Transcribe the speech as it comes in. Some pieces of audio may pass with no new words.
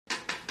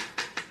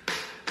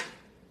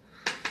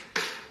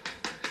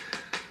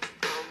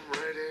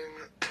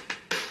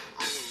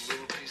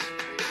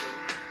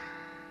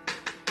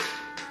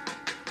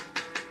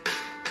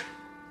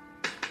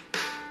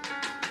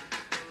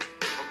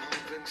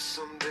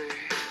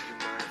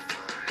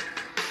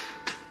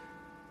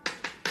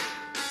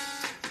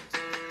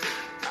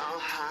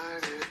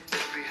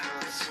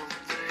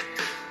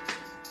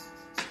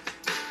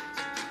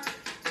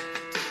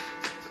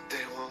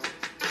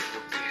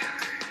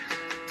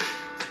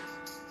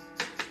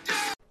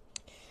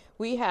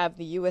we have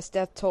the U.S.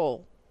 death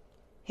toll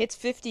hits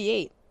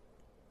 58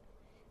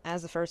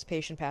 as the first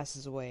patient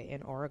passes away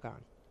in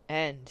Oregon.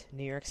 And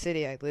New York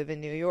City, I live in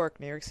New York,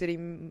 New York City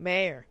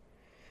mayor.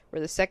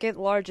 We're the second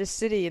largest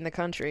city in the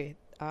country,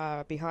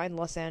 behind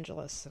Los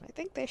Angeles. And I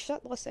think they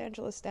shut Los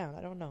Angeles down.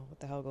 I don't know what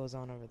the hell goes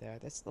on over there.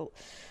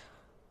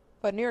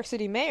 But New York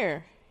City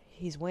mayor,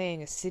 he's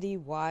weighing a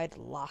citywide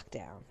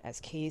lockdown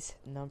as case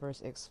numbers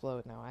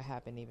explode. Now, I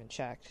haven't even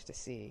checked to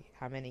see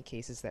how many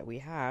cases that we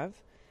have,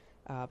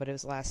 but it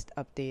was last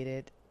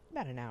updated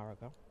about an hour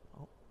ago.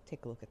 I'll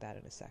take a look at that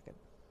in a second.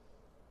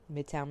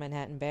 Midtown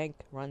Manhattan Bank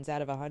runs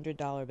out of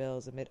 $100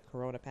 bills amid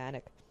corona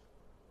panic.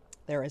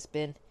 There has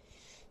been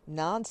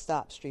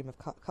non-stop stream of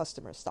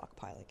customers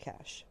stockpiling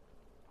cash.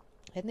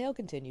 And they'll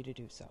continue to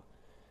do so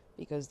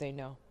because they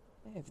know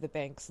if the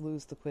banks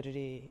lose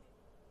liquidity,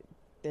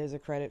 there's a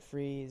credit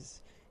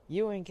freeze,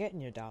 you ain't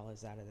getting your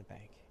dollars out of the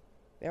bank.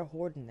 They're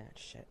hoarding that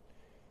shit.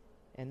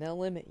 And they'll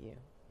limit you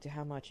to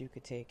how much you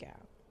could take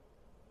out.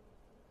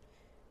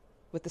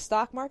 With the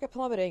stock market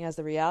plummeting as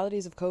the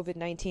realities of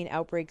COVID-19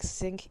 outbreaks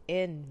sink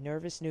in,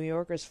 nervous New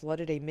Yorkers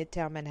flooded a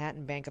Midtown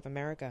Manhattan Bank of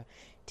America,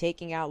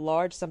 taking out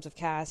large sums of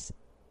cash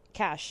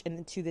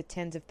into the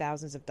tens of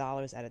thousands of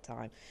dollars at a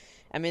time.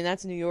 I mean,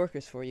 that's New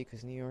Yorkers for you,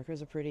 because New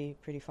Yorkers are pretty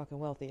fucking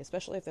wealthy,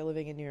 especially if they're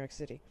living in New York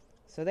City.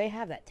 So they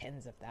have that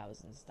tens of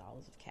thousands of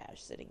dollars of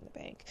cash sitting in the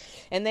bank.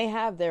 And they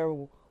have their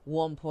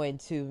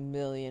 1.2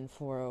 million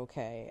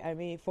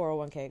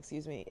 401k,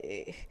 excuse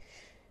me.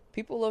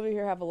 People over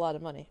here have a lot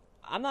of money.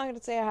 I'm not going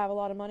to say I have a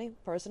lot of money,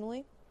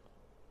 personally.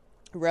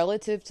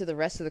 Relative to the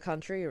rest of the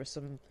country or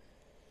some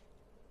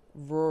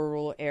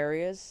rural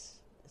areas,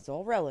 it's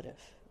all relative,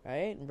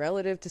 right?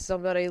 Relative to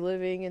somebody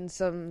living in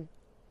some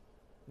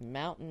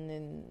mountain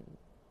in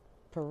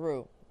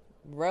Peru.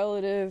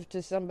 Relative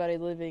to somebody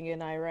living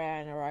in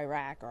Iran or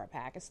Iraq or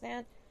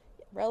Pakistan,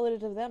 relative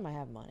to them, I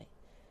have money.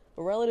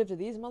 But relative to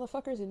these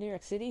motherfuckers in New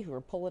York City who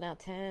are pulling out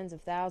tens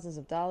of thousands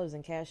of dollars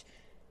in cash,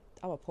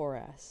 I'm a poor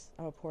ass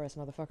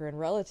motherfucker. And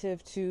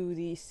relative to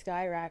the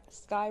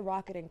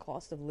skyrocketing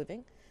cost of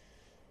living,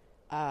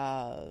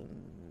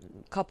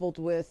 coupled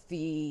with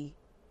the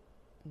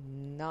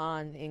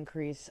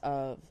non-increase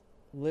of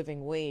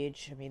living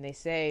wage, I mean, they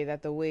say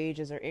that the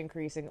wages are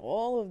increasing.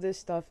 All of this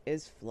stuff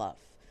is fluff.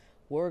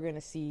 We're going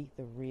to see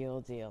the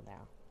real deal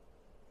now.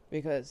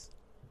 Because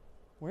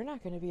we're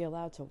not going to be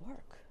allowed to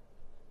work.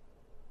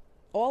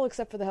 All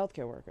except for the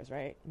healthcare workers,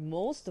 right?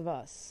 Most of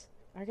us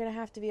are going to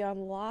have to be on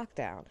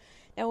lockdown.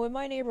 Now, in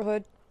my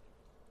neighborhood,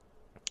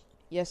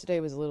 yesterday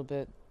was a little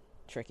bit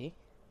tricky.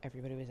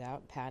 Everybody was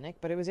out,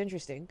 panicked, but it was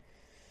interesting.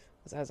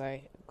 As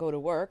I go to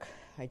work,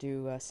 I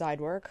do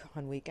side work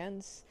on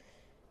weekends,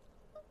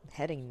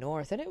 heading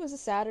north, and it was a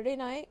Saturday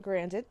night,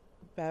 granted,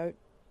 about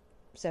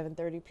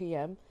 7:30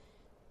 p.m.,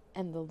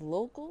 and the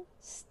local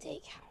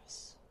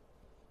steakhouse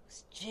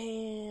was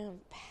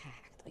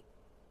jam-packed. Like,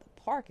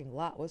 the parking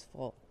lot was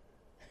full.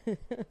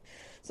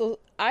 So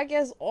I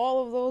guess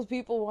all of those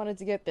people wanted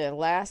to get their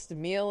last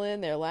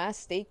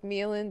steak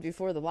meal in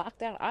before the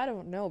lockdown. I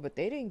don't know, but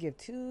they didn't give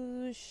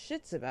two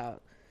shits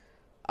about,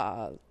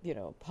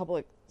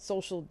 public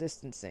social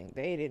distancing.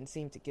 They didn't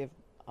seem to give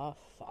a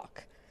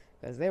fuck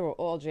because they were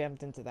all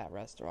jammed into that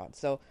restaurant.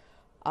 So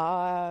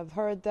I've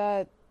heard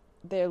that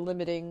they're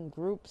limiting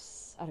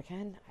groups.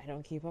 Again, I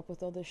don't keep up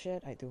with all this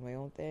shit. I do my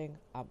own thing.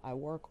 I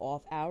work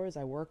off hours.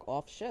 I work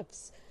off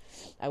shifts.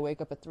 I wake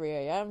up at 3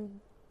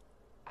 a.m.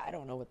 I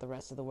don't know what the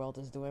rest of the world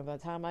is doing. By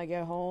the time I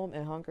get home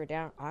and hunker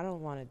down, I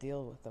don't want to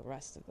deal with the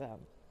rest of them.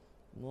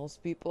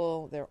 Most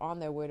people, they're on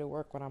their way to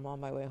work when I'm on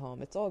my way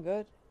home. It's all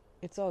good.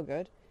 It's all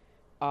good.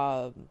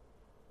 I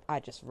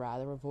just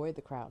rather avoid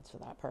the crowds for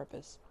that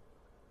purpose.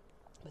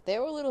 But they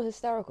were a little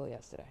hysterical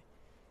yesterday.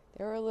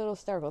 They were a little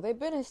hysterical. They've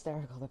been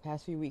hysterical the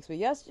past few weeks. But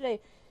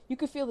yesterday, you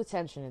could feel the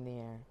tension in the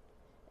air.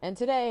 And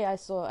today I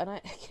saw,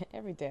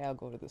 every day I'll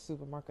go to the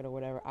supermarket or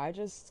whatever, I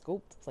just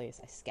scope the place.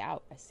 I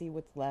scout. I see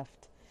what's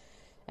left.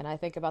 And I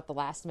think about the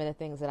last minute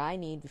things that I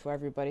need before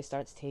everybody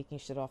starts taking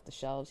shit off the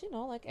shelves.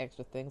 Like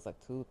extra things like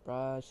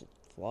toothbrush,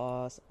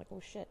 floss. I'm like,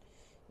 oh shit.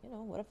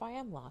 What if I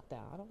am locked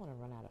down? I don't want to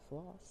run out of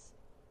floss.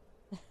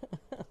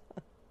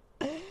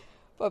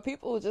 But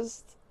people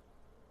just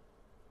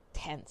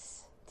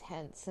tense.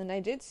 And I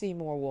did see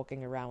more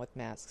walking around with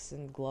masks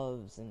and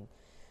gloves, and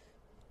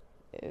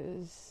it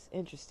was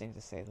interesting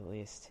to say the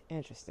least.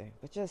 Interesting.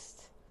 But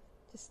just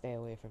stay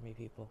away from me,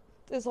 people.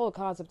 This whole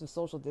concept of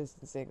social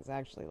distancing is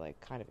actually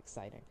kind of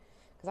exciting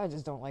because I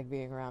just don't like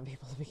being around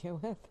people to begin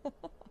with.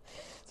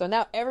 So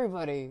now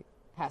everybody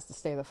has to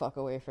stay the fuck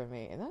away from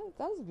me, and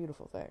that's a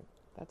beautiful thing.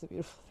 That's a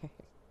beautiful thing.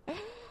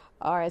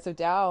 All right, so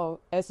Dow,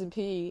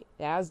 S&P,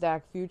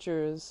 Nasdaq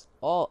futures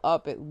all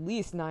up at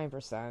least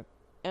 9%.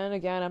 And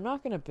again, I'm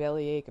not going to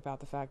bellyache about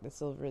the fact that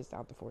silver is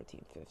down to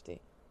 $14.50.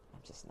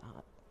 I'm just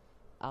not.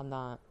 I'm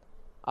not.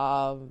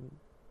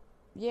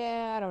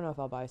 Yeah, I don't know if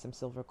I'll buy some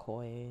silver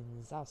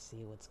coins. I'll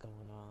see what's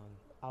going on.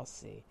 I'll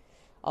see.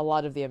 A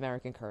lot of the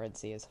American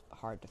currency is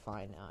hard to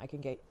find now. I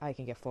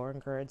can get foreign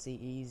currency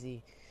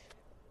easy.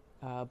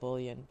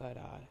 bullion, but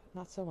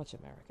not so much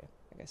American.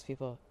 I guess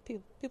people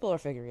are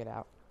figuring it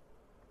out.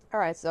 All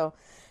right, so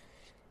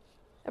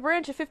a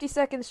branch of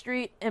 52nd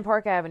Street and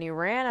Park Avenue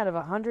ran out of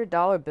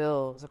 $100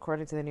 bills,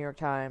 according to the New York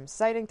Times,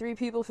 citing three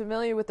people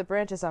familiar with the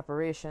branch's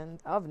operation.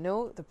 Of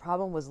note, the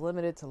problem was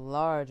limited to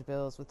large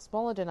bills, with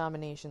smaller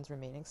denominations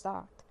remaining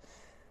stocked.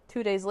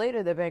 2 days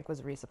later, the bank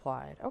was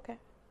resupplied. Okay,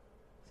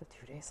 so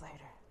 2 days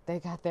later, they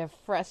got their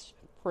fresh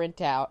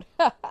printout.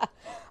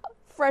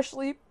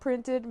 Freshly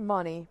printed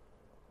money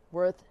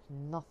worth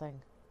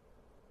nothing.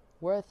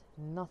 Worth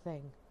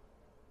nothing.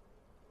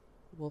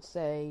 We'll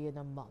say in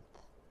a month.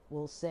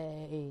 We'll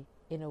say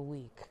in a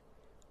week.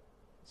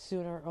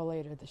 Sooner or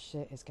later, the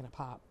shit is gonna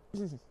pop.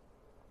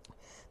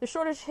 The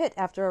shortage hit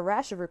after a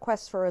rash of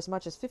requests for as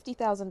much as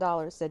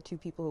 $50,000, said two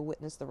people who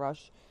witnessed the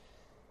rush.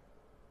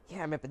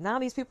 Yeah, but now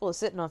these people are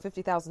sitting on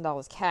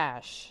 $50,000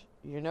 cash.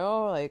 You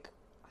know, like,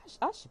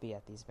 I should be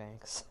at these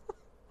banks.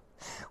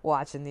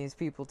 Watching these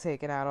people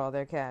taking out all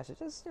their cash.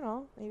 Just,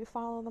 maybe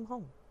follow them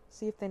home.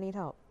 See if they need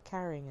help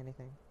carrying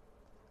anything.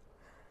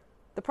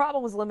 The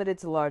problem was limited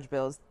to large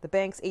bills. The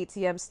bank's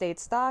ATM stayed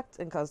stocked,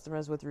 and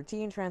customers with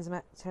routine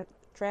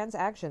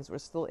transactions were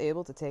still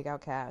able to take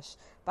out cash.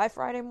 By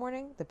Friday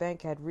morning, the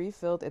bank had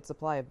refilled its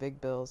supply of big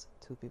bills,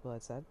 two people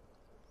had said.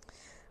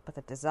 But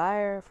the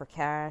desire for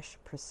cash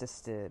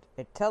persisted.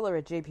 A teller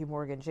at J.P.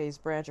 Morgan Chase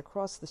branch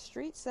across the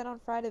street said on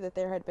Friday that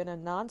there had been a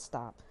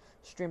nonstop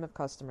stream of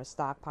customers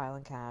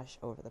stockpiling cash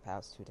over the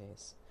past 2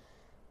 days.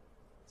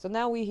 So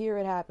now we hear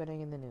it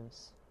happening in the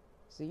news.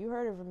 So you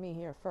heard it from me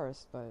here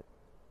first, but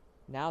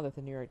now that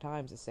the New York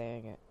Times is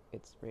saying it,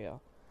 it's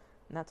real.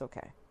 And that's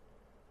okay.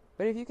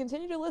 But if you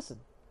continue to listen,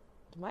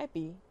 it might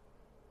be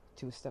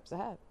 2 steps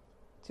ahead,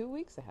 2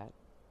 weeks ahead.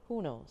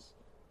 Who knows?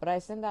 But I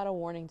send out a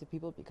warning to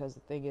people because the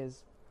thing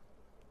is,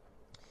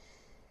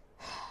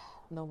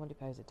 nobody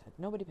pays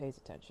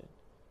attention.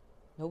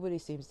 Nobody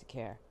seems to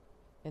care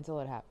until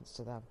it happens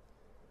to them.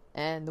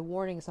 And the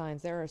warning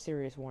signs, there are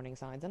serious warning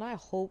signs. And I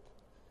hope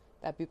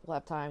that people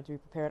have time to be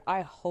prepared.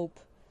 I hope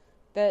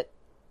that,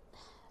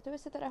 do I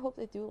say that I hope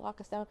they do lock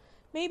us down?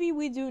 Maybe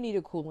we do need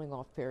a cooling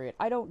off period.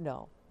 I don't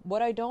know.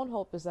 What I don't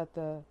hope is that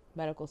the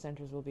medical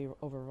centers will be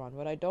overrun.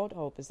 What I don't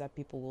hope is that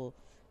people will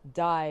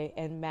die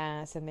en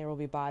masse and there will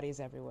be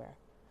bodies everywhere.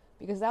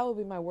 Because that will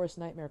be my worst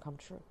nightmare come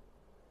true.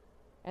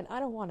 And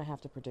I don't want to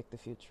have to predict the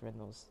future in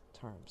those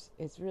terms.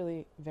 It's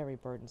really very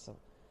burdensome.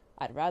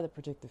 I'd rather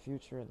predict the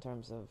future in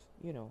terms of,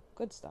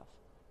 good stuff.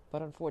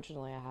 But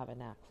unfortunately, I have a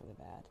knack for the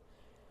bad.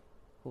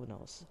 Who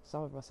knows?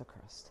 Some of us are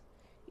cursed.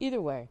 Either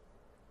way,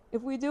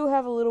 if we do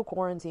have a little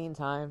quarantine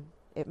time,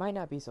 it might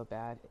not be so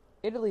bad.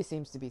 Italy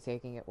seems to be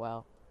taking it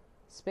well.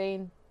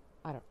 Spain,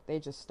 they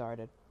just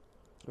started,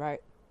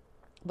 right?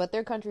 But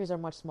their countries are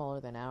much smaller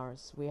than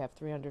ours. We have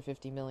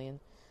 350 million.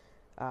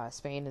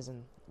 Spain is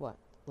in,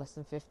 less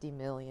than 50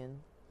 million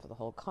for the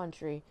whole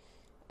country.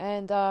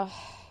 And, I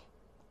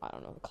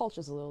don't know, the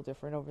culture's a little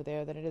different over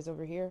there than it is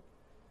over here.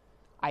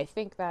 I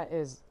think that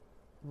is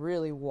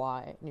really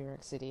why New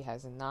York City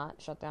has not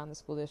shut down the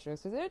school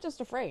districts, because they're just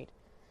afraid.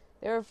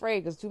 They're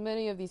afraid because too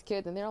many of these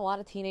kids, and there are a lot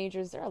of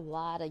teenagers, there are a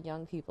lot of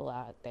young people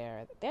out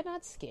there, they're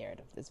not scared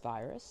of this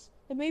virus.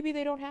 And maybe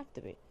they don't have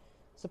to be.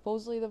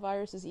 Supposedly the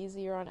virus is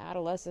easier on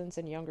adolescents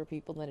and younger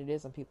people than it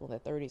is on people in their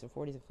 30s or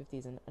 40s or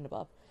 50s and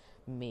above.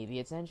 Maybe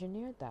it's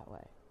engineered that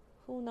way.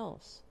 Who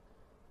knows?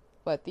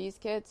 But these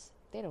kids,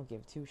 they don't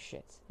give two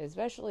shits.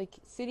 Especially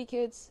city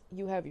kids.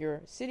 You have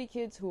your city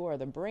kids who are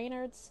the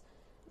brainards.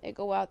 They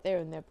go out there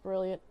and they're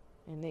brilliant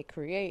and they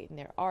create and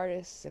they're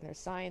artists and they're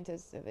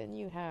scientists. And then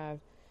you have,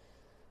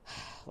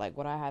 like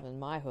what I have in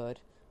my hood,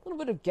 a little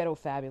bit of ghetto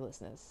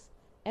fabulousness.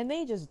 And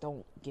they just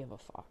don't give a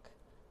fuck.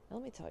 Now,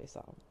 let me tell you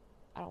something.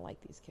 I don't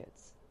like these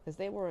kids because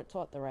they weren't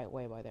taught the right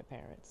way by their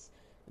parents.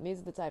 And these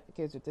are the type of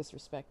kids who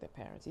disrespect their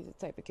parents. These are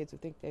the type of kids who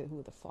think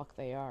who the fuck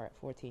they are at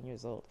 14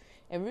 years old.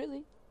 And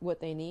really,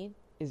 what they need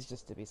is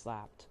just to be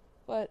slapped.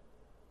 But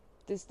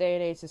this day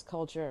and age, this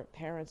culture,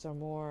 parents are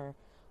more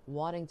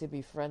wanting to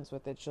be friends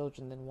with their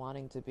children than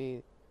wanting to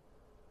be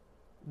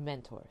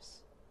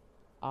mentors.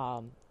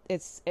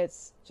 It's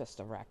just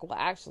a wreck. Well,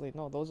 actually,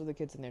 no, those are the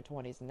kids in their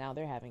 20s, and now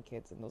they're having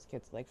kids, and those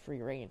kids are like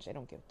free range. They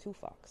don't give two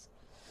fucks,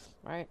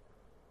 right?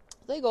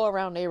 They go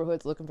around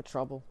neighborhoods looking for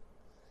trouble.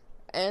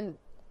 And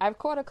I've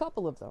caught a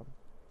couple of them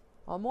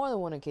on more than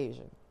one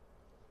occasion.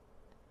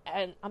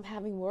 And I'm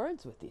having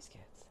words with these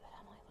kids. And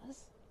I'm like,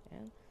 listen,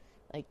 man,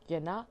 like,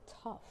 you're not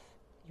tough.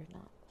 You're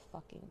not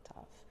fucking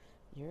tough.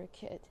 You're a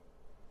kid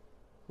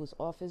who's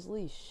off his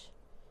leash.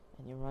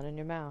 And you're running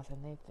your mouth,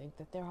 and they think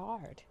that they're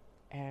hard.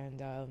 And,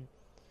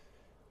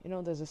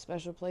 there's a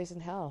special place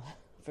in hell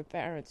for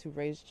parents who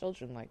raise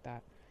children like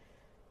that,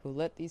 who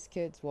let these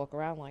kids walk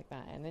around like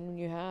that. And then when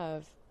you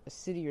have a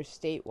city or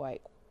statewide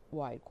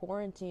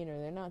quarantine, or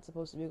they're not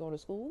supposed to be going to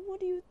school, what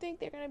do you think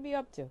they're going to be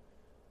up to?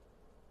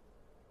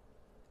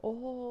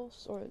 All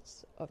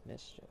sorts of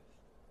mischief.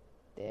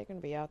 They're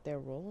going to be out there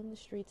rolling the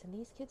streets, and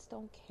these kids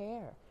don't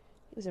care.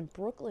 It was in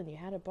Brooklyn. You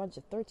had a bunch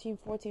of 13,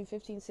 14,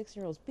 15,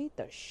 16-year-olds beat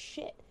the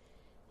shit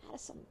out of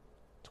some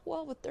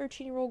 12 or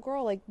 13-year-old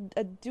girl, like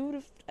a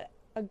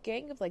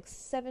gang of like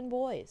 7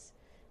 boys,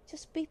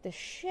 just beat the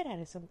shit out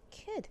of some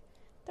kid,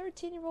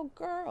 13-year-old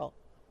girl.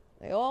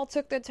 They all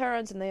took their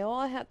turns and they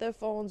all had their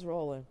phones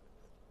rolling,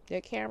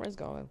 their cameras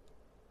going.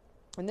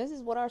 And this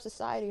is what our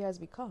society has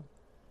become.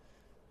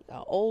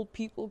 Old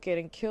people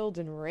getting killed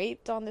and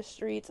raped on the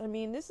streets. I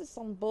mean, this is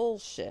some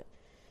bullshit.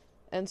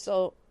 And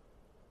so,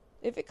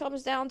 if it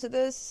comes down to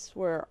this,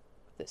 where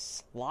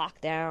this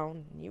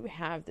lockdown, you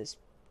have this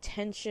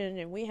tension,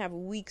 and we have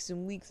weeks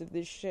and weeks of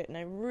this shit, and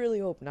I really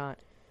hope not.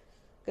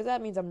 Because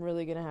that means I'm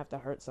really going to have to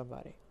hurt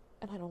somebody.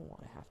 And I don't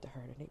want to have to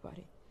hurt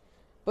anybody.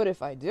 But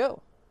if I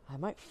do, I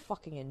might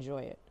fucking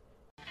enjoy it.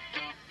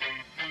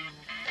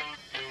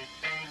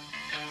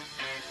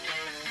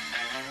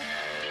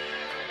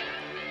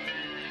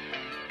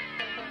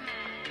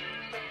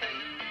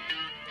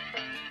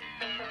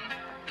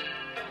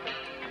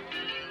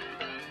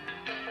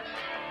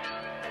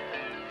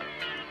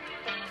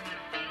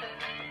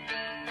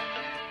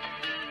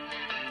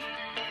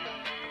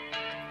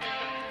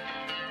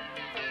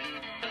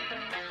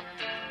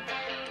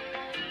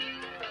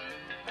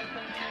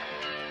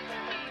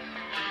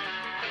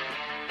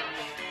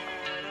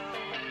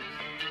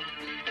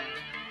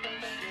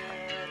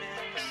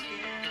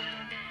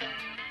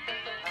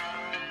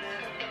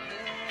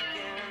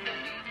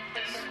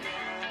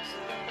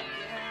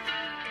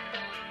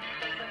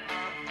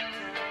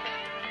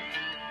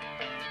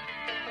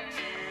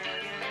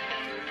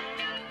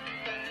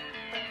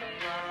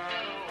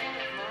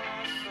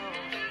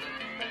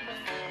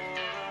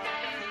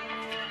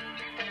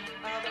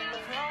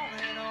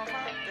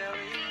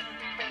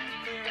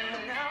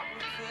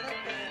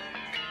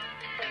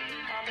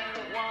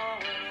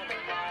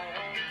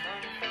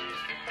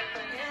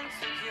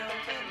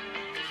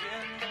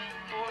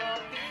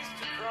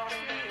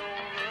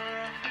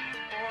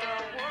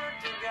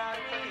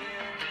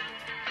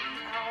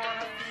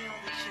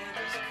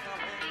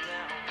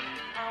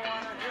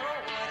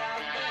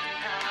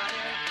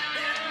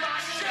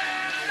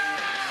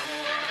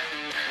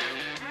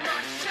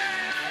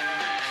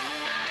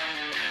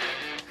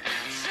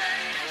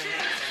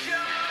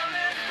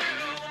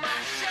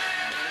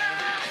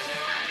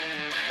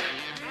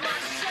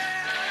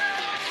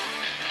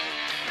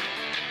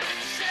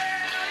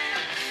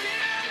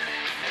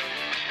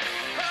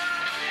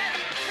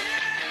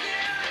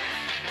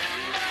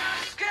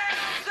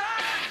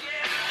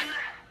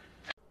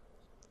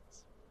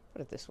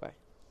 Put it this way.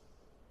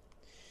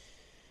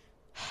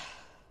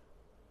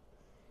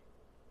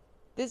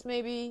 This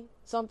may be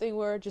something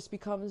where it just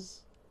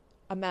becomes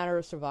a matter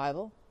of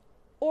survival,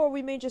 or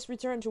we may just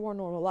return to our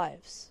normal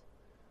lives.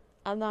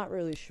 I'm not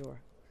really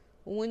sure.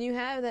 When you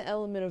have the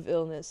element of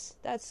illness,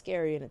 that's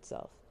scary in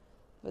itself.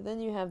 But then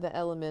you have the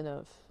element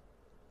of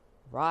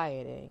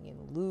rioting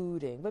and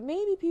looting. But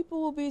maybe people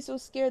will be so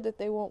scared that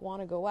they won't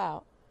want to go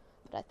out.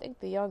 But I think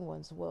the young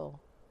ones will.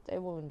 They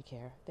won't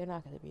care. They're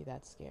not going to be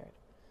that scared.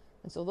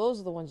 And so those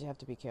are the ones you have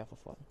to be careful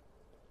for.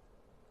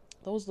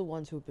 Those are the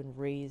ones who have been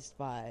raised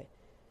by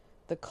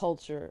the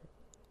culture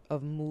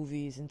of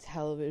movies and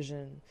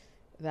television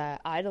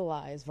that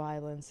idolize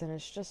violence, and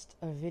it's just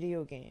a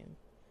video game.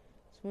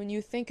 So when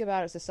you think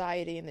about a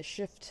society and the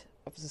shift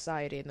of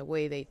society and the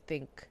way they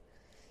think,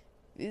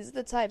 these are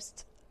the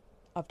types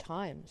of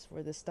times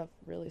where this stuff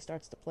really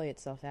starts to play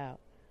itself out.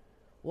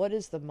 What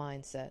is the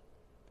mindset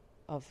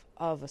of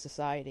a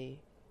society,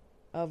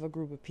 of a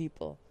group of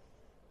people,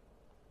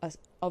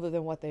 other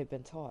than what they've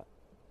been taught?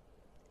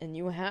 And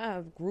you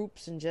have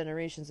groups and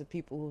generations of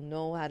people who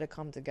know how to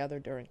come together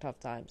during tough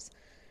times.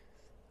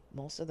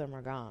 Most of them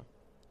are gone.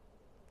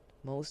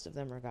 Most of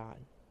them are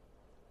gone.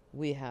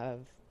 We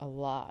have a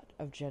lot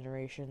of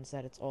generations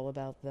that it's all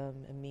about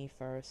them and me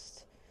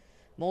first.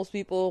 Most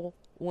people,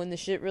 when the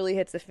shit really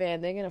hits the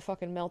fan, they're gonna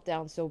fucking melt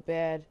down so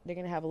bad. They're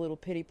gonna have a little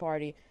pity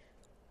party.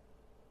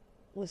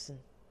 Listen,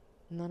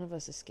 none of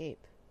us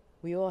escape.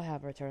 We all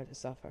have our turn to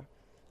suffer.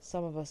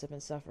 Some of us have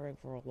been suffering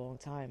for a long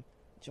time.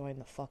 Join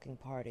the fucking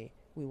party.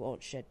 We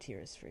won't shed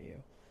tears for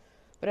you.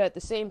 But at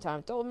the same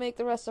time, don't make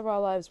the rest of our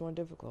lives more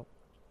difficult.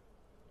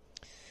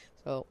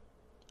 So,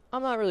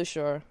 I'm not really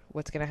sure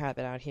what's going to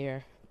happen out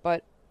here.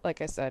 But,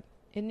 like I said,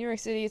 in New York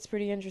City, it's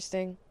pretty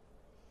interesting.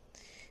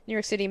 New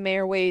York City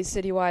mayor weighs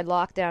citywide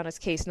lockdown as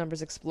case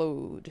numbers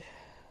explode.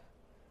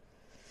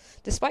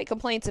 Despite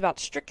complaints about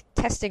strict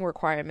testing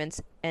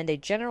requirements and a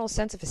general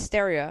sense of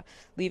hysteria,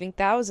 leaving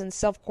thousands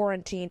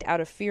self-quarantined out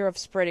of fear of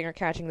spreading or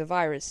catching the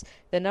virus,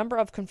 the number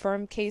of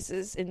confirmed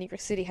cases in New York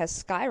City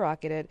has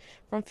skyrocketed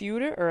from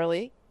fewer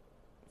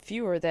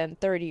than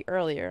 30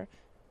 earlier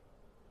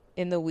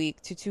in the week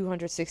to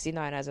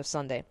 269 as of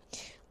Sunday.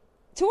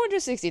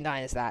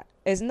 269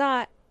 is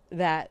not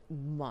that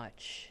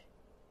much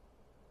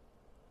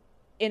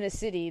in a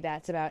city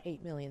that's about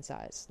 8 million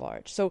size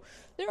large. So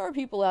there are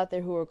people out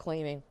there who are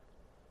claiming,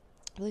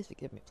 please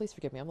forgive me,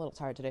 I'm a little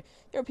tired today.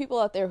 There are people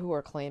out there who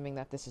are claiming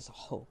that this is a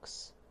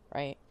hoax,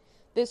 right?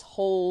 This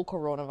whole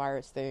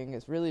coronavirus thing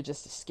is really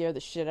just to scare the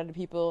shit out of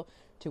people,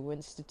 to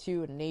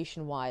institute a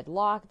nationwide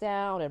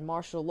lockdown and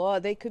martial law.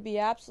 They could be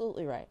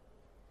absolutely right.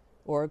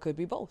 Or it could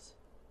be both.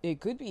 It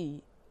could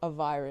be a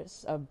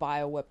virus, a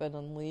bioweapon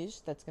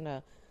unleashed that's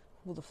gonna,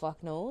 who the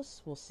fuck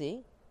knows? We'll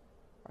see,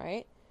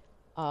 right?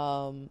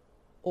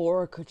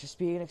 Or it could just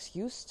be an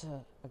excuse to,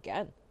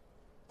 again,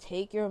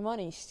 take your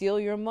money, steal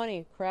your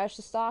money, crash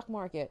the stock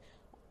market.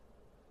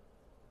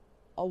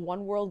 A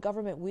one world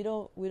government, we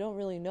don't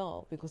really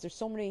know, because there's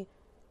so many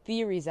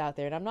theories out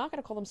there, and I'm not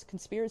going to call them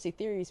conspiracy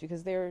theories,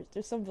 because there's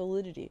some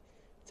validity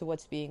to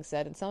what's being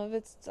said, and some of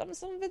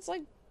it's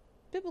like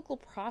biblical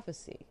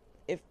prophecy,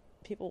 if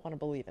people want to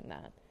believe in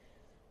that,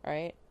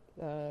 right?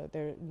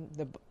 They're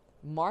the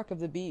mark of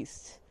the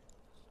beast.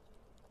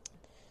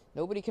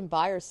 Nobody can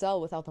buy or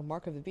sell without the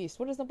mark of the beast.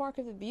 What is the mark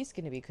of the beast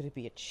going to be? Could it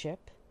be a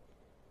chip,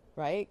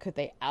 right? Could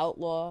they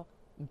outlaw,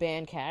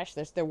 ban cash?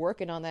 They're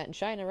working on that in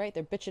China, right?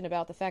 They're bitching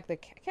about the fact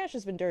that cash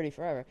has been dirty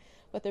forever,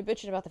 but they're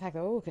bitching about the fact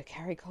that, oh, it could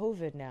carry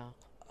COVID now.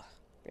 Ugh,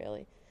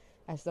 really?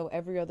 As though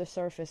every other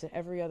surface and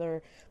every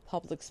other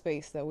public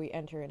space that we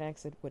enter and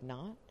exit would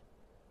not.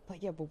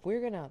 But yeah, but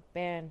we're going to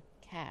ban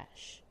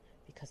cash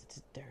because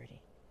it's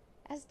dirty.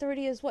 As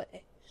dirty as what?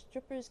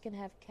 Strippers can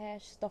have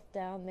cash stuffed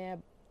down their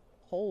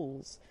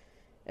holes,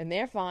 and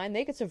they're fine.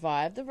 They could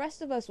survive. The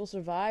rest of us will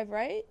survive,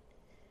 right?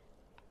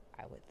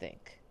 I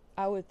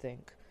would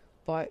think.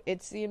 But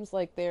it seems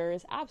like there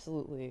is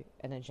absolutely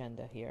an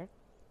agenda here.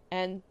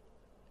 And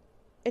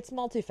it's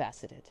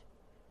multifaceted.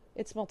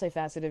 It's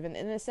multifaceted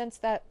in the sense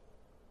that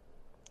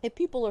if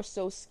people are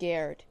so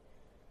scared,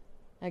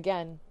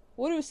 again,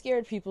 what do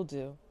scared people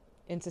do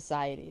in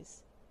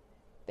societies?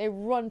 They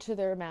run to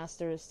their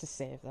masters to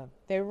save them.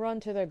 They run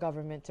to their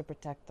government to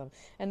protect them.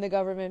 And the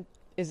government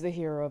is the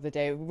hero of the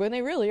day, when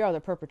they really are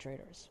the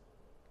perpetrators,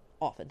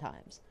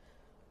 oftentimes.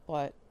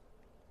 But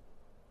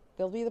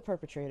they'll be the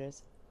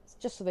perpetrators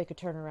just so they could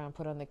turn around,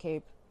 put on the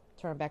cape,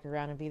 turn back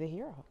around and be the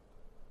hero.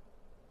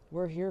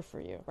 We're here for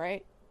you,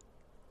 right?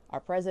 Our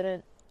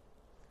president,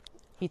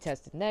 he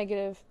tested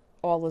negative,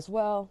 all is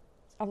well,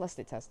 unless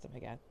they test him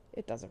again.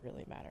 It doesn't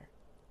really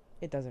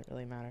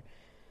matter.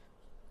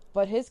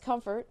 But his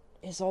comfort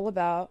is all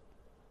about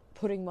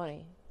putting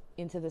money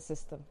into the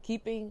system,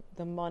 keeping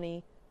the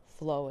money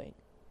flowing.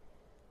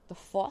 The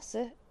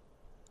faucet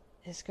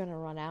is going to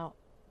run out.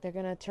 They're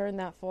going to turn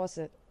that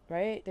faucet,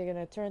 right? They're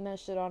going to turn that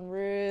shit on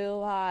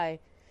real high.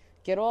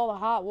 Get all the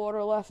hot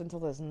water left until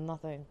there's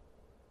nothing.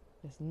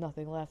 There's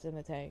nothing left in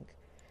the tank.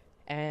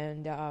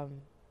 And, yeah,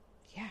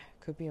 it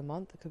could be a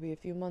month. It could be a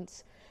few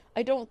months.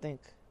 I don't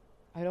think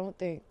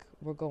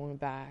we're going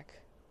back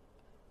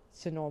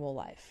to normal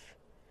life.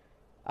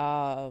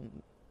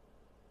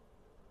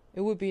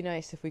 It would be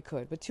nice if we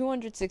could. But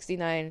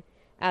 269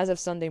 as of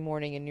Sunday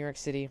morning in New York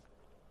City.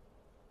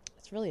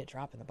 That's really a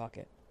drop in the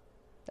bucket.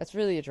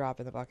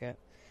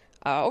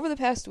 Over the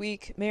past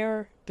week,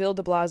 Mayor Bill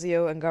de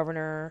Blasio and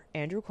Governor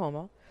Andrew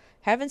Cuomo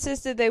have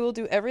insisted they will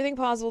do everything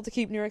possible to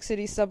keep New York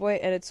City's subway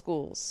and its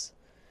schools,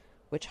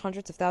 which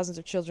hundreds of thousands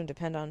of children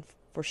depend on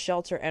for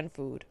shelter and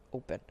food,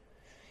 open.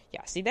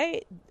 Yeah, see,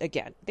 they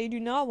do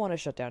not want to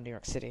shut down New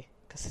York City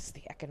because it's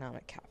the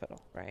economic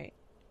capital, right?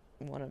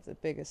 One of the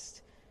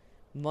biggest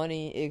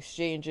money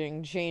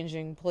exchanging,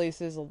 changing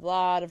places. A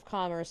lot of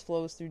commerce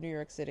flows through New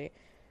York City.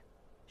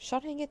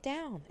 Shutting it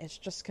down, it's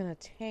just going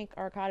to tank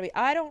our economy.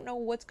 I don't know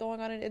what's going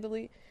on in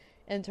Italy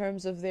in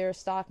terms of their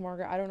stock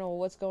market. I don't know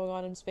what's going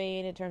on in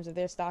Spain in terms of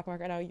their stock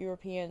market. I know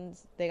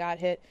Europeans, they got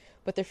hit,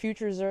 but their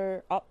futures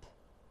are up.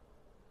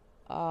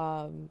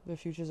 So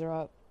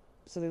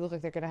they look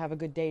like they're going to have a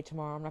good day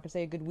tomorrow. I'm not going to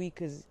say a good week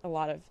because a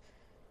lot of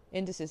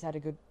indices had a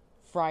good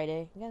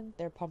Friday. Again,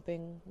 they're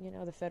pumping,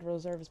 the Federal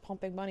Reserve is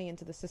pumping money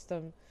into the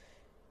system,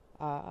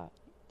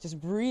 just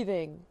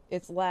breathing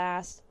its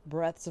last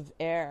breaths of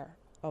air,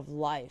 of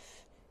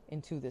life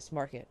into this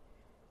market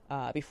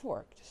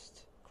before it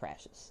just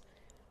crashes.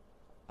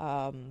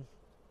 The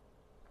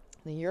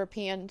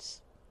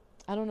Europeans,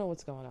 I don't know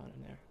what's going on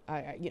in there.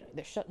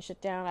 They're shutting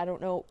shit down. I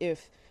don't know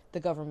if the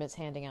government's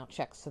handing out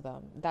checks to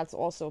them. That's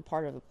also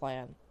part of the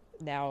plan.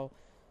 Now,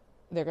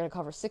 they're going to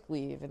cover sick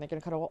leave, and they're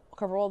going to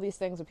cover all these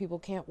things where people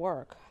can't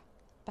work.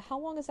 But how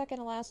long is that going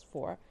to last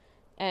for?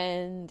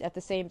 And at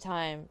the same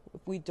time,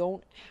 if we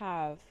don't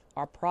have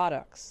our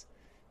products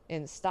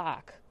in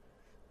stock,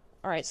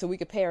 all right, so we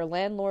could pay our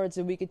landlords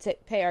and we could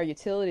pay our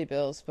utility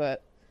bills,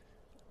 but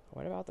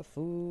what about the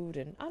food?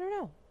 And I don't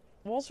know,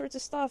 all sorts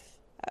of stuff.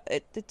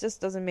 It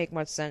just doesn't make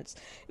much sense.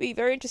 It'd be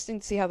very interesting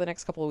to see how the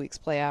next couple of weeks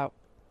play out.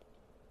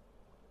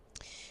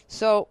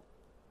 So,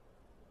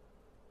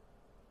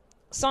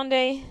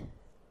 Sunday,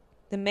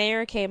 the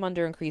mayor came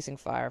under increasing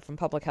fire from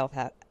public health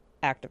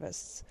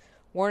activists,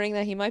 warning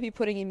that he might be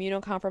putting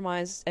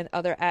immunocompromised and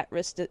other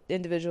at-risk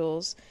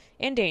individuals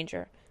in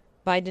danger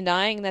by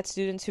denying that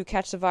students who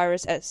catch the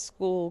virus at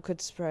school could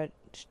spread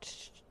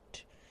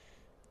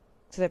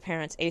to their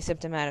parents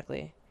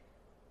asymptomatically.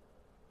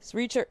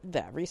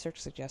 Research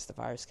suggests the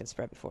virus can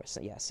spread before,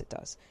 so yes, it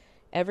does.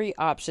 Every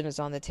option is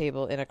on the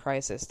table in a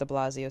crisis, de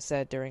Blasio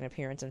said during an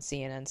appearance on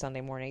CNN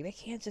Sunday morning. They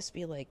can't just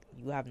be like,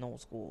 you have no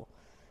school.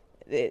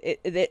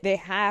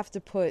 They have to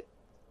put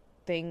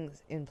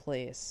things in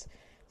place.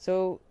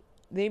 So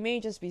they may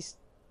just be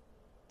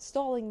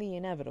stalling the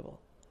inevitable.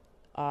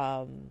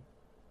 While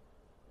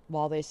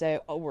they say,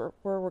 oh,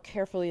 we're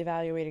carefully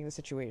evaluating the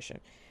situation.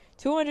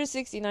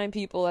 269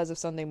 people as of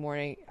Sunday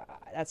morning.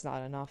 That's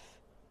not enough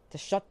to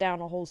shut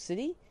down a whole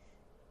city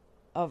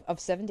of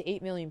 7 to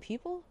 8 million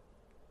people?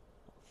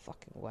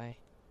 Fucking way.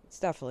 It's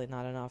definitely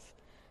not enough.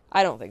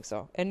 I don't think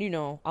so. And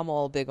I'm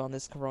all big on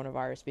this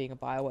coronavirus being a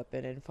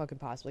bioweapon and fucking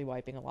possibly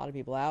wiping a lot of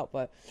people out,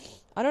 but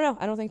I don't know.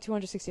 I don't think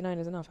 269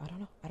 is enough. I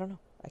don't know.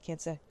 I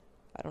can't say.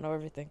 I don't know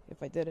everything.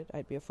 If I did it,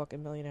 I'd be a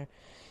fucking millionaire.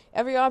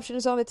 Every option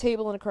is on the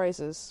table in a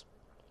crisis,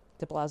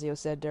 de Blasio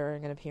said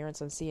during an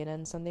appearance on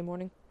CNN Sunday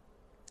morning.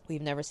 We've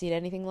never seen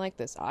anything like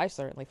this. I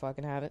certainly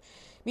fucking haven't.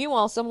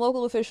 Meanwhile, some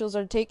local officials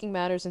are taking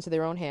matters into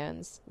their own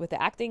hands, with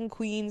the acting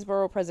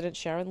Queensborough President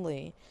Sharon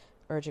Lee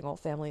urging all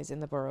families in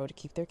the borough to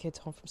keep their kids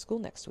home from school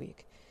next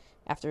week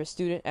after a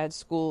student at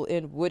school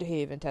in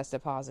Woodhaven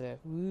tested positive.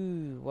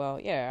 Ooh, well,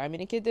 yeah, I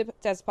mean, a kid did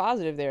test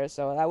positive there,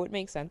 so that would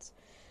make sense.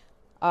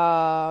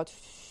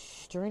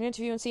 During an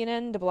interview on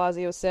CNN, de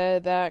Blasio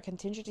said that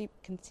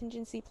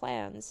contingency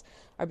plans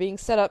are being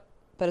set up,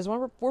 but as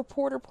one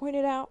reporter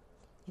pointed out,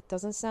 it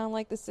doesn't sound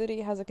like the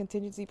city has a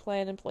contingency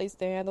plan in place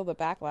to handle the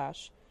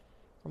backlash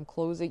from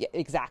closing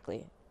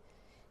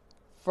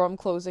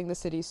the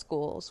city's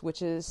schools,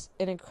 which is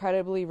an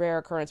incredibly rare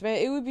occurrence.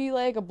 Man, it would be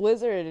like a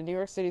blizzard and New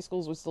York City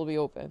schools would still be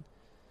open.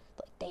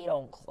 Like, they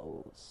don't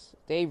close.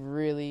 They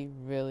really,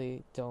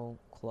 really don't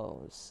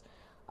close.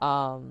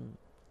 And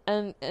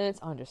it's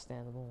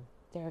understandable.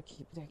 They're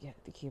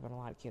keeping a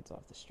lot of kids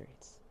off the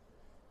streets.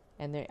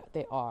 And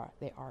they are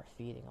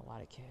feeding a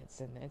lot of kids,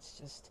 and it's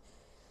just,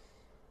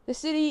 the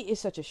city is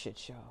such a shit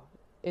show.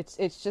 It's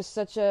just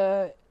such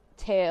a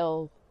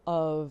tale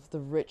of the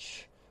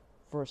rich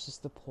versus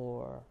the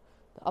poor,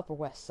 the Upper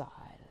West Side,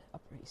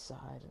 Upper East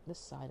Side, and this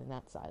side and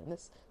that side, and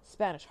this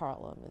Spanish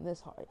Harlem, and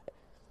this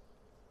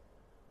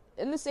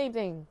and the same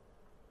thing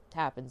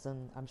happens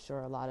in, I'm sure,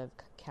 a lot of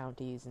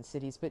counties and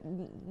cities, but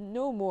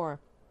no more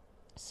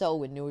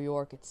so in New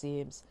York, it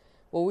seems,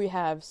 where we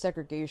have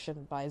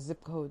segregation by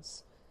zip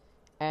codes,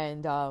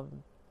 and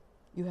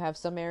you have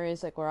some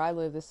areas, like where I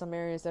live, there's some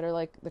areas that are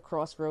like the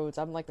crossroads.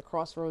 I'm like the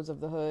crossroads of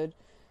the hood.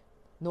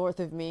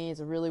 North of me is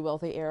a really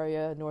wealthy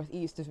area.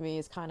 Northeast of me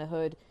is kind of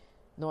hood.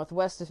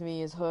 Northwest of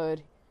me is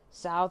hood.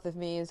 South of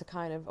me is a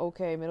kind of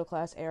okay middle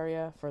class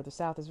area. Further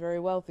south is very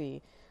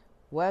wealthy.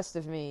 West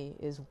of me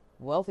is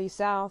wealthy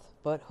south,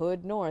 but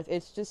hood north.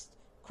 It's just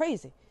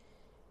crazy.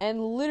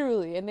 And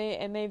literally, and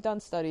they've done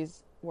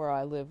studies where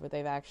I live where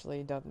they've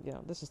actually done,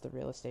 this is the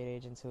real estate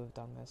agents who have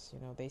done this.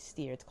 They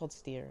steer. It's called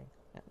steering.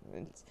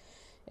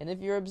 And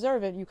if you're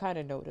observant, you kind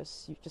of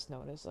notice. You just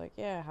notice, like,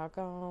 yeah, how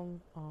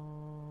come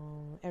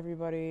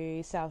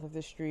everybody south of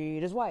the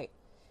street is white?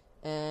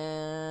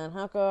 And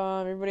how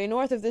come everybody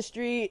north of the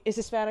street is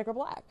Hispanic or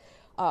black?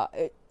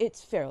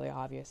 It's fairly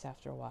obvious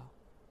after a while.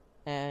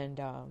 And,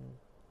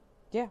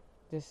 yeah,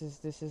 this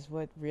is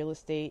what real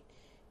estate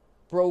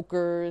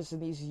brokers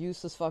and these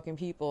useless fucking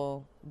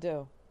people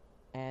do.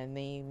 And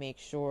they make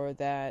sure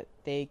that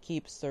they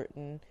keep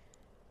certain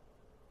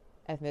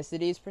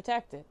ethnicities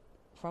protected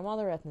from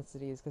other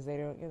ethnicities, because they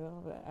don't,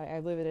 I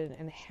live in an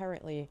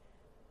inherently,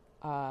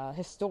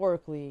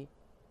 historically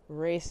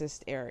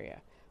racist area.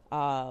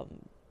 But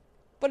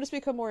it's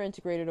become more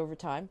integrated over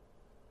time.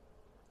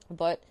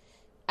 But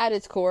at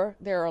its core,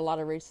 there are a lot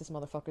of racist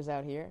motherfuckers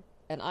out here,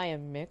 and I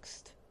am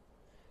mixed.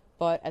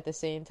 But at the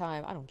same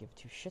time, I don't give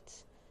two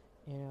shits.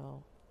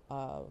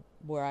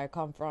 Where I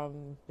come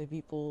from, the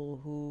people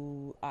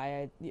who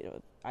I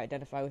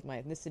identify with my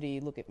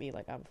ethnicity look at me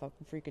like I'm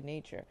fucking freaking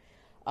nature.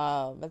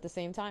 At the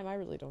same time, I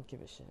really don't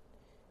give a shit.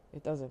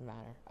 It doesn't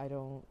matter. I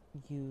don't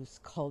use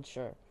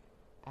culture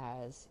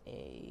as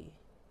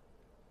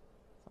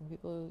some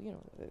people,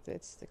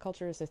 it's, the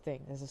culture is a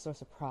thing. It's a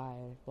source of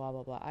pride, blah,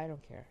 blah, blah. I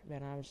don't care.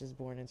 Man, I was just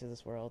born into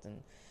this world,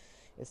 and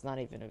it's not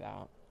even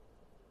about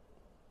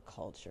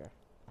culture.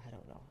 I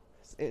don't know.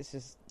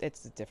 It's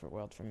a different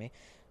world for me.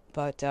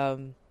 But,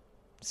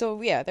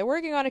 so yeah, they're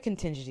working on a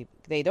contingency.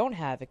 They don't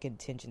have a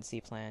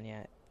contingency plan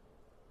yet.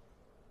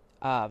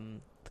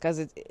 Because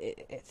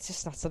it's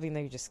just not something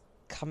that you just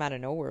come out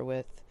of nowhere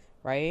with,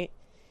 right?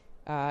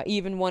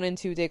 Even 1 and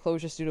 2 day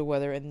closures due to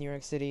weather in New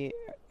York City,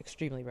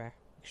 extremely rare.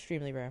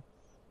 Extremely rare.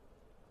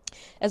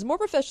 As more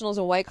professionals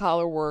and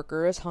white-collar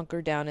workers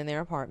hunker down in their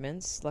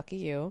apartments, lucky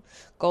you,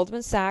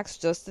 Goldman Sachs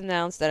just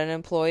announced that an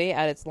employee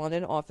at its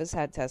London office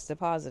had tested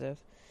positive.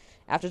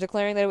 After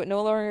declaring that it would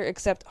no longer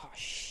accept... Oh,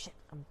 shit.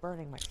 I'm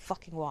burning my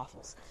fucking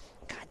waffles.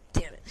 God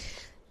damn it.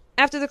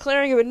 After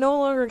declaring it would no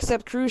longer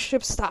accept cruise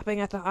ships stopping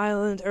at the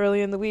island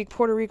early in the week,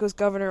 Puerto Rico's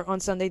governor on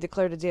Sunday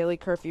declared a daily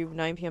curfew of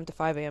 9 p.m. to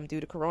 5 a.m.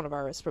 due to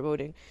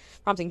coronavirus,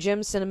 prompting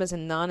gyms, cinemas,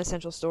 and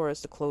non-essential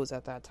stores to close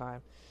at that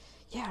time.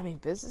 Yeah, I mean,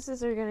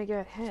 businesses are going to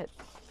get hit.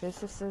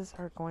 Businesses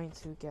are going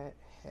to get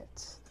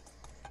hit.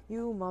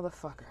 You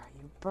motherfucker.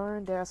 You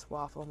burned-ass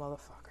waffle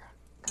motherfucker.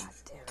 God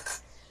damn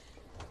it.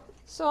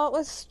 So,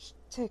 let's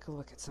take a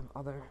look at some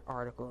other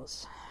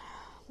articles.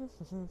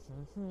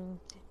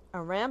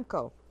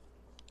 Aramco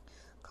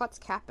cuts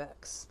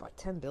capex by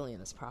 $10 billion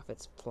as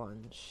profits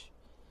plunge.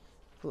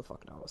 Who the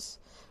fuck knows?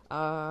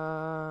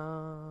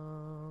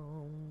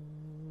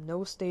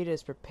 No state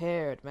is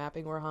prepared,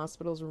 mapping where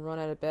hospitals will run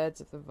out of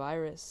beds if the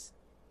virus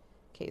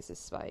cases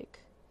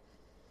spike.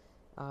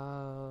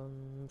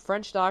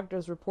 French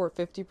doctors report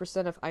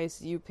 50% of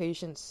ICU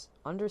patients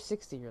under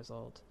 60 years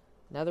old.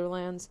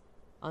 Netherlands,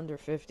 under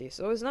 50.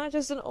 So it's not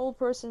just an old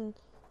person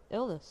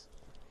illness.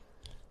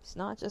 It's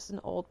not just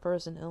an old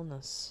person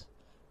illness.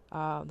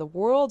 The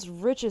world's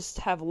richest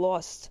have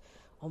lost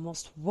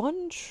almost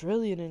 1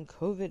 trillion in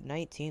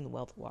COVID-19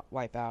 wealth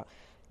wipeout.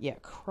 Yeah,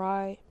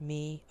 cry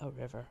me a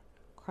river.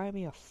 Cry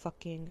me a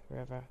fucking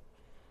river.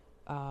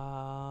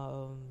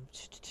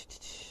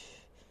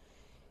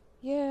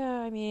 Yeah,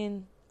 I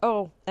mean...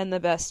 Oh, and the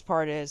best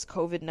part is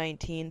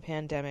COVID-19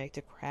 pandemic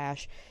to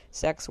crash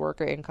sex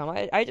worker income.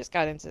 I just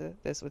got into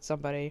this with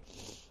somebody,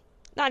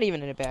 not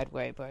even in a bad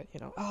way, but,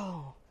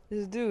 oh,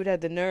 this dude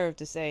had the nerve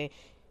to say,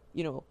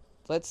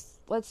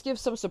 let's give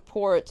some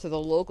support to the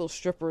local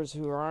strippers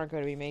who aren't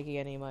going to be making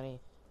any money.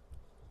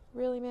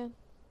 Really, man?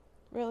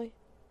 Really?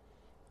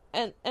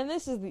 And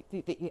this is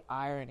the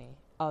irony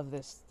of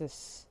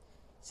this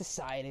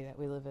society that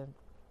we live in.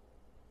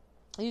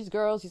 These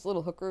girls, these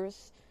little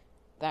hookers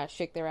that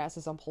shake their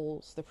asses on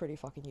poles, they're pretty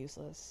fucking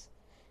useless.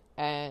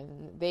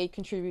 And they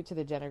contribute to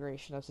the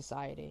denigration of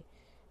society.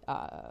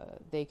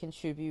 They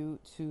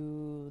contribute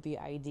to the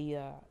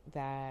idea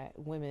that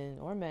women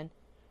or men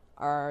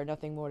are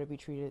nothing more to be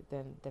treated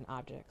than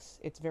objects.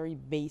 It's very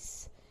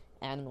base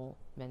animal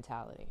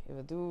mentality. If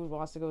a dude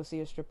wants to go see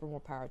a stripper, more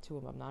power to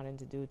him. I'm not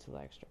into dudes who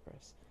like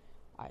strippers.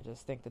 I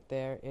just think that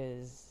there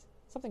is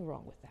something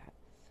wrong with that.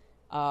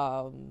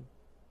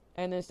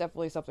 And there's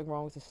definitely something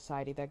wrong with a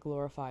society that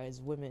glorifies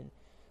women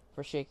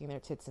for shaking their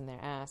tits in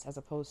their ass as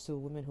opposed to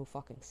women who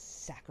fucking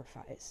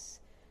sacrifice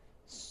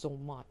so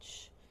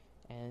much.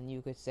 And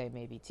you could say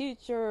maybe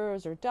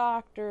teachers or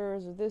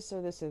doctors or this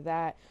or this or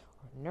that,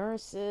 or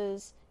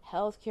nurses,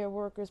 healthcare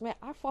workers. Man,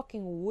 I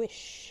fucking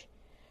wish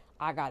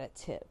I got a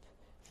tip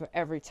for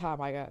every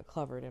time I got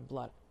covered in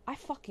blood. I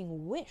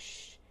fucking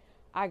wish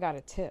I got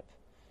a tip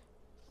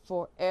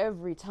for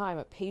every time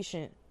a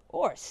patient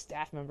or a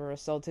staff member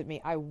assaulted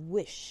me. I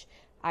wish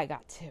I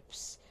got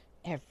tips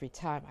every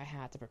time I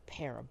had to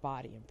prepare a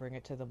body and bring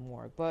it to the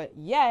morgue. But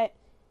yet,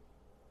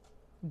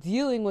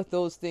 dealing with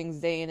those things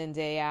day in and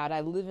day out,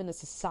 I live in a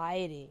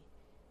society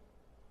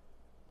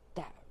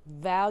that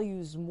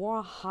values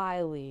more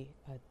highly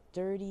a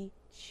dirty,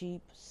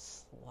 cheap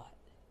slut.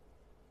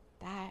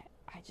 That,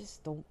 I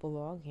just don't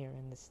belong here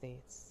in the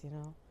States,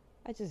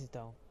 I just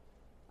don't.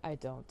 I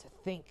don't. To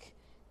think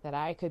that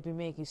I could be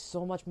making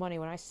so much money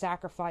when I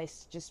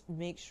sacrifice to just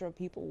make sure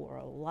people were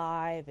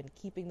alive and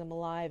keeping them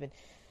alive,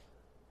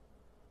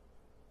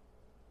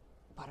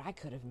 but I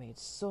could have made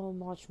so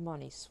much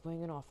money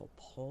swinging off a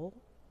pole.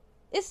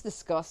 It's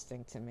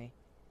disgusting to me.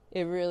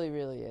 It really,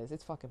 really is.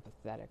 It's fucking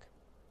pathetic.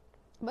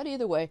 But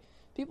either way,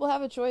 people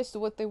have a choice to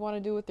what they want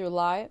to do with their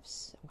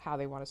lives, how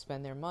they want to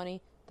spend their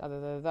money,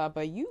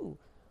 but you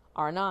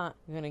are not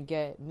going to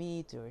get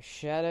me to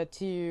shed a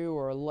tear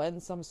or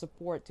lend some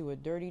support to a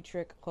dirty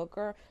trick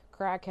hooker,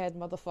 crackhead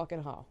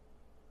motherfucking hoe.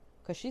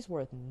 Because she's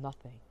worth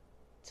nothing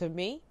to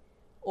me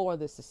or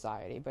this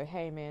society. But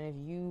hey, man, if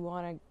you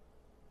want to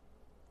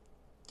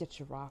get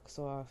your rocks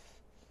off,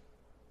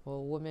 well,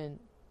 a woman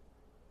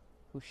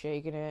who's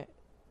shaking it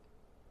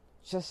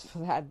just for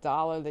that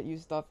dollar that you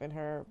stuff in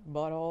her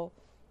butthole,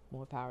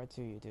 more power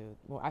to you, dude.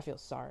 Well, I feel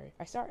sorry.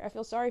 I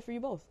feel sorry for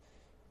you both.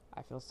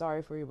 I feel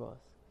sorry for you both.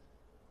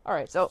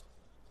 Alright, so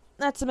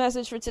that's the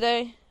message for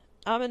today.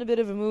 I'm in a bit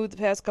of a mood the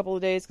past couple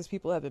of days because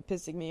people have been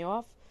pissing me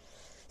off.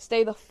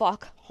 Stay the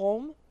fuck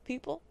home,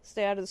 people.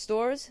 Stay out of the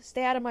stores.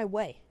 Stay out of my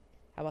way.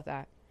 How about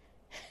that?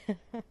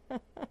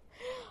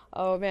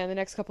 Oh, man, the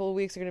next couple of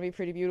weeks are going to be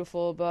pretty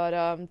beautiful, but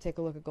take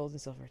a look at gold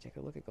and silver. Take a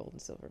look at gold and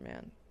silver,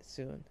 man.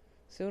 Soon.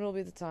 Soon will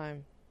be the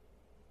time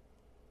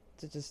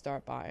to just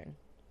start buying.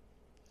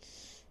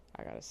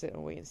 I gotta sit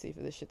and wait and see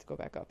for this shit to go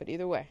back up. But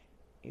either way,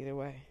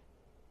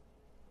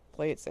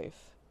 play it safe.